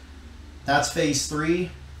that's phase 3,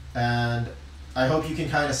 and I hope you can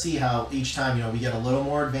kind of see how each time, we get a little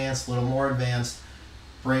more advanced,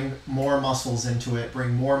 bring more muscles into it,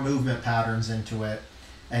 bring more movement patterns into it,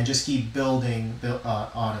 and just keep building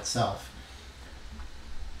on itself.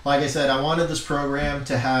 Like I said, I wanted this program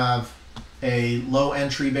to have a low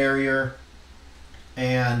entry barrier,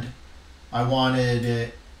 and I wanted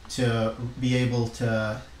it to be able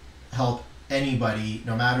to help anybody,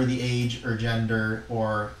 no matter the age or gender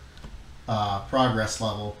or progress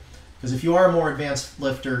level. Because if you are a more advanced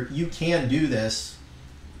lifter, you can do this.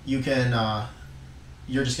 You can,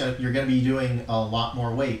 you're gonna be doing a lot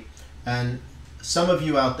more weight. And some of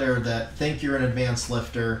you out there that think you're an advanced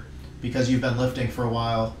lifter because you've been lifting for a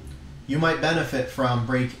while, you might benefit from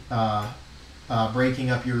breaking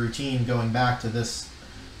up your routine, going back to this,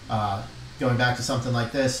 going back to something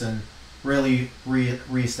like this, and really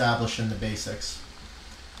reestablishing the basics.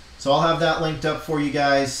 So I'll have that linked up for you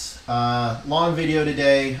guys. Long video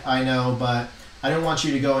today, I know, but I didn't want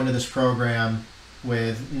you to go into this program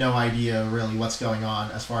with no idea really what's going on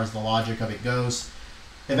as far as the logic of it goes.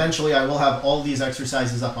 Eventually I will have all these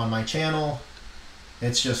exercises up on my channel.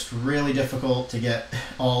 It's just really difficult to get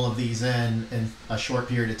all of these in a short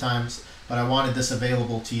period of time, but I wanted this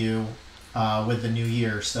available to you with the new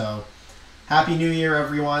year. So Happy New Year,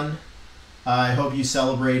 everyone. I hope you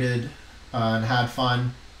celebrated and had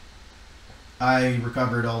fun. I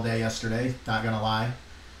recovered all day yesterday, not gonna lie.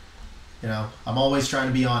 You know, I'm always trying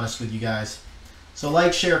to be honest with you guys. So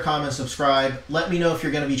like, share, comment, subscribe. Let me know if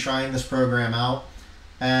you're going to be trying this program out.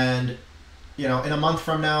 And, you know, in a month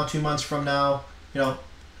from now, 2 months from now, you know,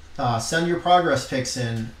 send your progress pics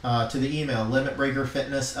in to the email,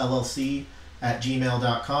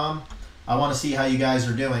 limitbreakerfitnessllc@gmail.com. I want to see how you guys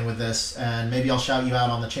are doing with this, and maybe I'll shout you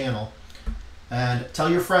out on the channel. And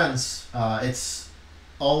tell your friends. It's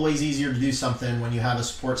always easier to do something when you have a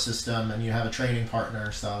support system and you have a training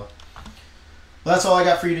partner. So well, that's all I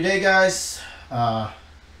got for you today, guys.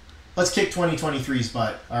 Let's kick 2023's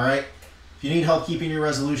butt, all right? If you need help keeping your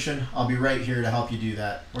resolution, I'll be right here to help you do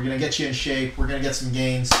that. We're going to get you in shape. We're going to get some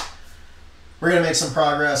gains. We're going to make some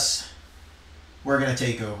progress. We're going to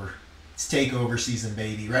take over. It's takeover season,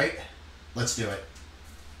 baby, right? Let's do it.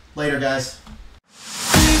 Later, guys.